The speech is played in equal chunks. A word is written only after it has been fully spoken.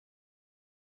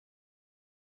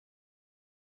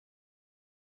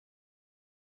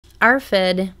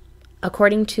ARFID,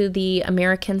 according to the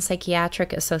American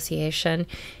Psychiatric Association,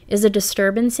 is a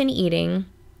disturbance in eating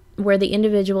where the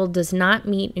individual does not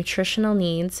meet nutritional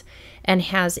needs and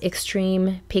has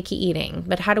extreme picky eating.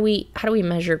 But how do we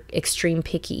measure extreme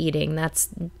picky eating? That's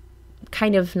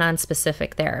kind of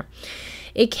nonspecific there.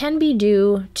 It can be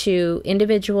due to an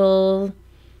individual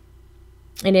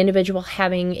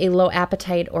having a low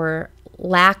appetite or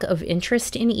lack of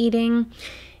interest in eating.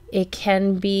 It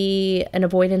can be an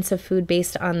avoidance of food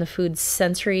based on the food's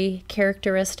sensory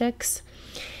characteristics,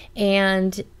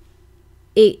 or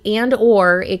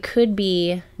it could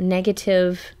be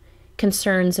negative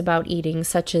concerns about eating,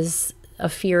 such as a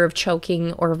fear of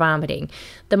choking or vomiting.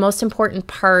 The most important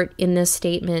part in this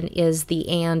statement is the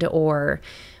or.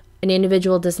 An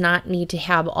individual does not need to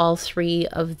have all three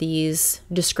of these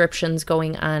descriptions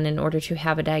going on in order to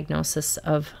have a diagnosis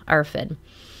of ARFID.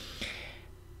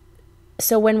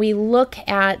 So when we look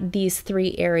at these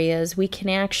three areas, we can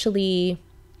actually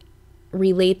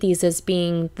relate these as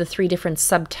being the three different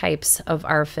subtypes of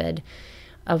ARFID,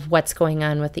 of what's going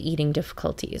on with the eating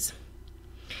difficulties.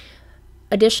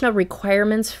 Additional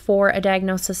requirements for a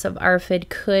diagnosis of ARFID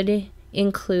could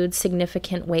include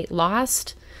significant weight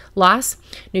loss,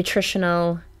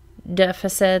 nutritional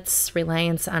deficits,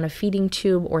 reliance on a feeding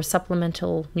tube or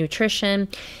supplemental nutrition,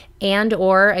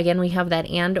 or, again, we have that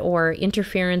or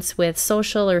interference with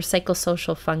social or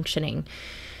psychosocial functioning.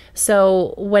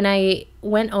 So when I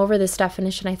went over this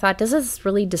definition, I thought, does this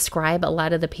really describe a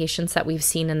lot of the patients that we've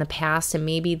seen in the past? And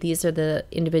maybe these are the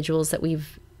individuals that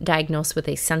we've diagnosed with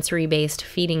a sensory-based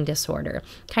feeding disorder.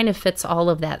 Kind of fits all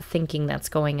of that thinking that's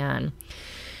going on.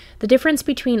 The difference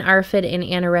between ARFID and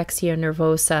anorexia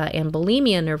nervosa and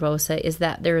bulimia nervosa is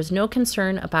that there is no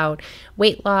concern about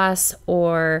weight loss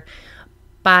or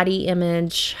body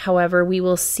image. However, we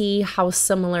will see how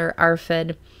similar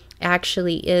ARFID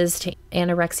actually is to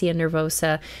anorexia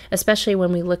nervosa, especially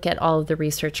when we look at all of the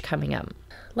research coming up.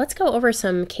 Let's go over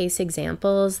some case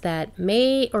examples that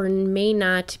may or may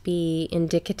not be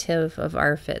indicative of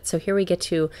ARFID. So here we get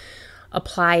to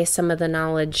apply some of the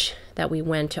knowledge that we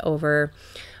went over.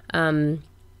 And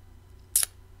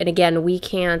again, we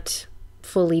can't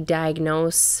fully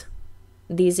diagnose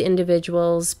these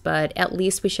individuals, but at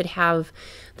least we should have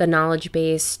the knowledge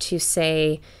base to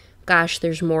say, gosh,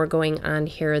 there's more going on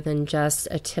here than just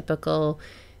a typical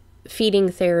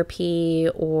feeding therapy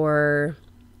or,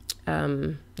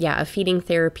 a feeding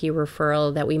therapy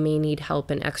referral, that we may need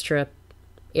help in extra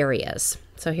areas.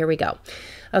 So here we go.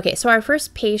 Okay, so our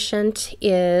first patient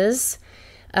is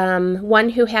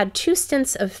one who had 2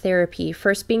 stints of therapy,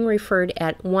 first being referred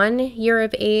at 1 year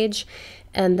of age,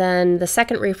 and then the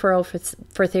second referral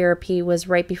for therapy was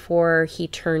right before he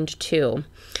turned 2.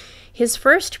 His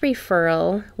first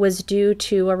referral was due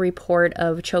to a report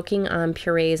of choking on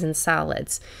purees and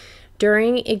solids.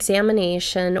 During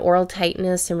examination, oral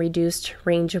tightness and reduced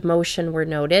range of motion were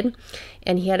noted,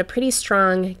 and he had a pretty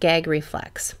strong gag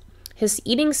reflex. His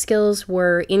eating skills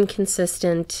were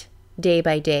inconsistent day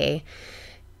by day.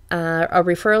 A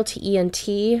referral to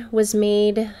ENT was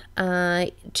made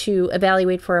to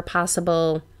evaluate for a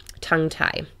possible tongue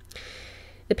tie.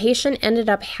 The patient ended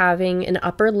up having an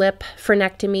upper lip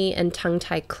frenectomy and tongue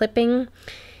tie clipping.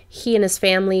 He and his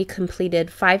family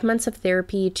completed 5 months of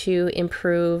therapy to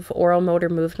improve oral motor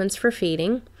movements for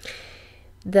feeding.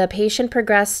 The patient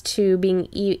progressed to being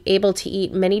able to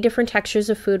eat many different textures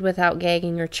of food without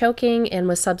gagging or choking, and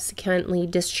was subsequently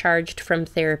discharged from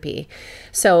therapy.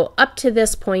 So up to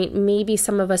this point, maybe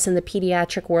some of us in the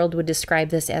pediatric world would describe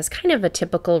this as kind of a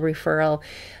typical referral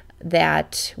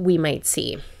that we might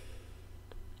see.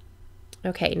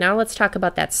 Okay, now let's talk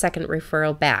about that second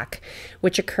referral back,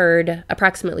 which occurred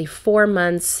approximately 4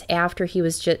 months after he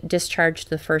was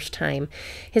discharged the first time.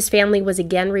 His family was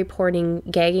again reporting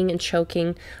gagging and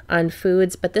choking on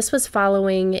foods, but this was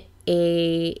following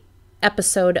an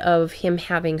episode of him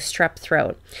having strep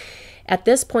throat. At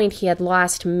this point, he had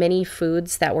lost many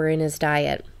foods that were in his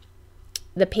diet.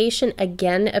 The patient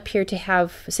again appeared to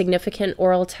have significant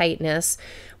oral tightness,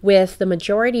 with the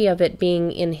majority of it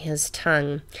being in his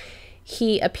tongue.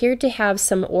 He appeared to have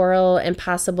some oral and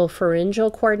possible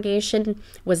pharyngeal coordination,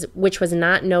 which was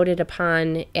not noted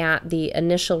upon at the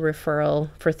initial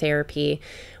referral for therapy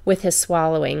with his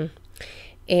swallowing.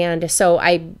 And so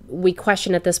we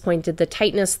question at this point, did the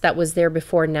tightness that was there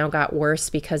before now got worse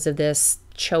because of this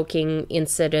choking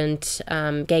incident,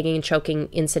 gagging and choking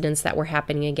incidents that were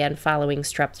happening again following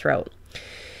strep throat?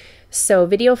 So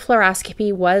video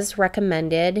fluoroscopy was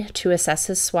recommended to assess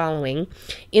his swallowing.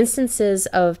 Instances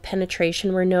of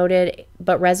penetration were noted,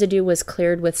 but residue was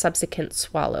cleared with subsequent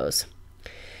swallows.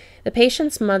 The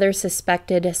patient's mother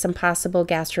suspected some possible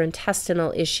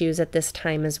gastrointestinal issues at this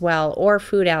time as well, or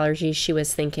food allergies, she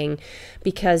was thinking,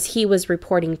 because he was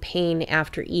reporting pain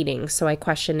after eating. So I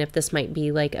question if this might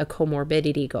be like a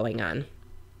comorbidity going on.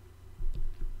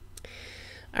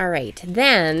 All right,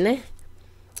 then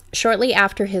shortly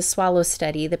after his swallow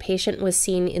study, the patient was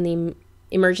seen in the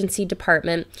emergency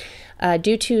department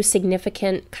due to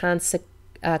significant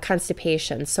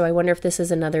constipation. So I wonder if this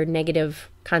is another negative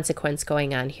consequence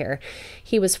going on here.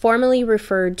 He was formally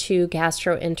referred to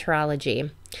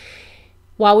gastroenterology.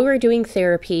 While we were doing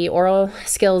therapy, oral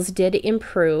skills did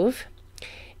improve,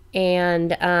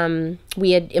 and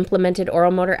we had implemented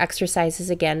oral motor exercises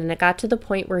again, and it got to the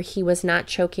point where he was not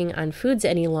choking on foods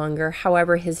any longer.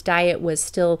 However, his diet was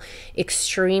still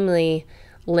extremely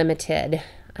limited,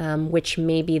 which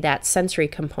may be that sensory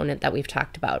component that we've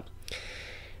talked about.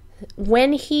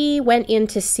 When he went in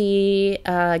to see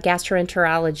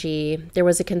gastroenterology, there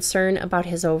was a concern about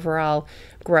his overall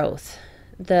growth.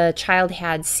 The child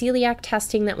had celiac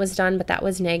testing that was done, but that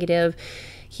was negative.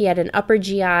 He had an upper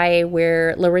GI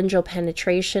where laryngeal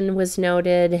penetration was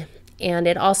noted, and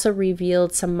it also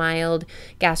revealed some mild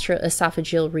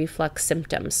gastroesophageal reflux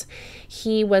symptoms.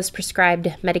 He was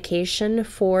prescribed medication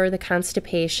for the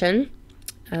constipation.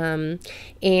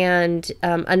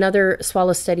 Another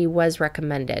swallow study was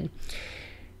recommended.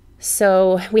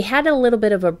 So we had a little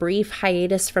bit of a brief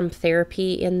hiatus from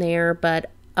therapy in there, but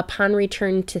upon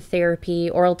return to therapy,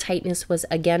 oral tightness was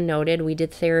again noted. We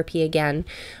did therapy again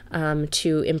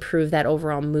to improve that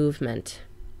overall movement.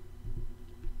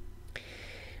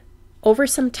 Over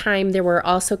some time, there were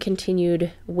also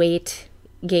continued weight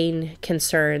gain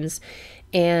concerns,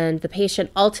 and the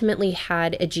patient ultimately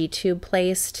had a G-tube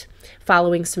placed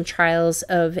following some trials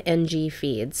of NG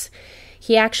feeds.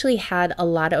 He actually had a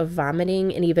lot of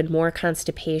vomiting and even more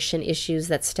constipation issues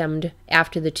that stemmed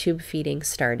after the tube feeding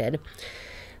started.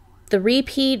 The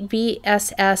repeat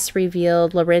VSS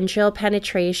revealed laryngeal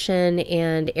penetration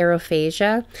and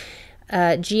aerophagia.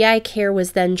 GI care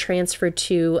was then transferred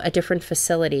to a different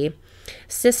facility.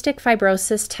 Cystic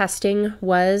fibrosis testing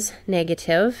was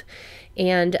negative,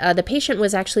 and the patient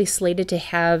was actually slated to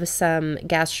have some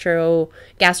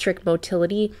gastric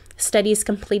motility studies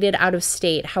completed out of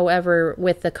state. However,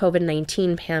 with the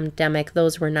COVID-19 pandemic,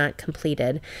 those were not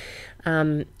completed.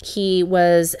 He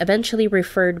was eventually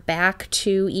referred back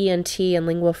to ENT, and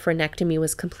lingual frenectomy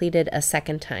was completed a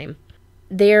second time.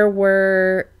 There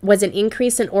was an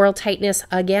increase in oral tightness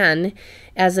again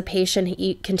as the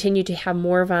patient continued to have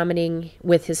more vomiting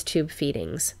with his tube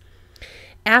feedings.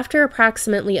 After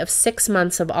approximately of 6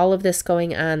 months of all of this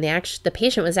going on, the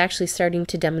patient was actually starting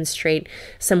to demonstrate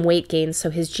some weight gain, so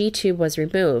his G-tube was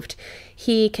removed.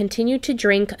 He continued to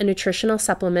drink a nutritional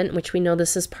supplement, which we know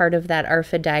this is part of that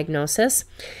ARFID diagnosis.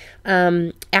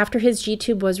 After his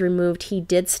G-tube was removed, he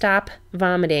did stop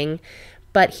vomiting,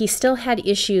 but he still had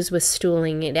issues with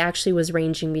stooling. It actually was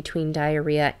ranging between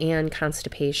diarrhea and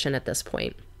constipation at this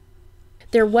point.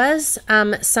 There was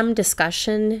some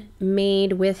discussion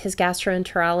made with his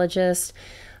gastroenterologist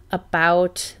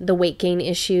about the weight gain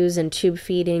issues and tube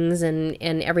feedings and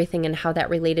everything and how that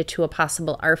related to a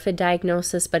possible ARFID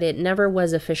diagnosis, but it never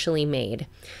was officially made.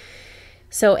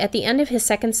 So at the end of his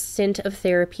second stint of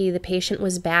therapy, the patient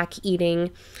was back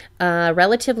eating a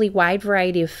relatively wide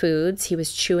variety of foods. He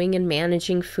was chewing and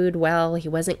managing food well. He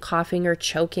wasn't coughing or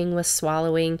choking with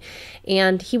swallowing.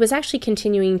 And he was actually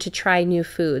continuing to try new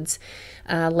foods,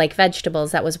 like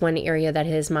vegetables. That was one area that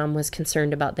his mom was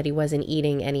concerned about, that he wasn't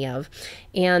eating any of.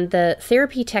 And the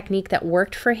therapy technique that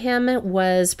worked for him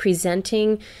was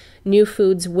presenting new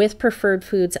foods with preferred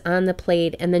foods on the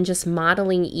plate, and then just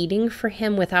modeling eating for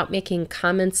him without making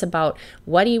comments about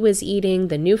what he was eating,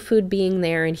 the new food being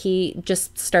there, and he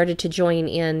just started to join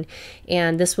in.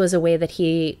 And this was a way that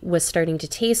he was starting to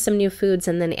taste some new foods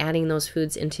and then adding those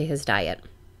foods into his diet.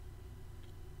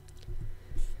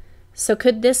 So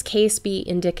could this case be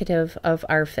indicative of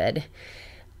ARFID?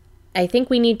 I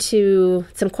think we need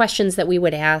some questions that we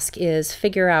would ask is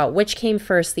figure out which came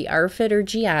first, the ARFID or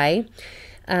GI,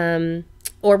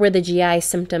 or were the GI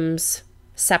symptoms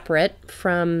separate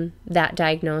from that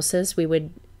diagnosis? We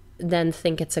would then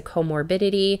think it's a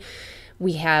comorbidity.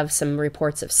 We have some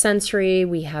reports of sensory.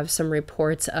 We have some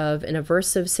reports of an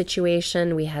aversive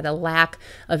situation. We had a lack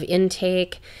of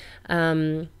intake.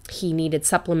 He needed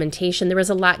supplementation. There was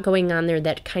a lot going on there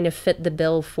that kind of fit the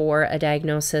bill for a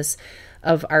diagnosis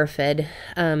of ARFID.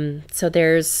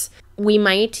 We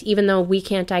might, even though we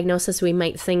can't diagnose this, we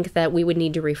might think that we would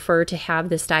need to refer to have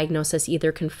this diagnosis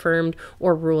either confirmed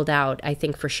or ruled out, I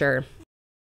think for sure.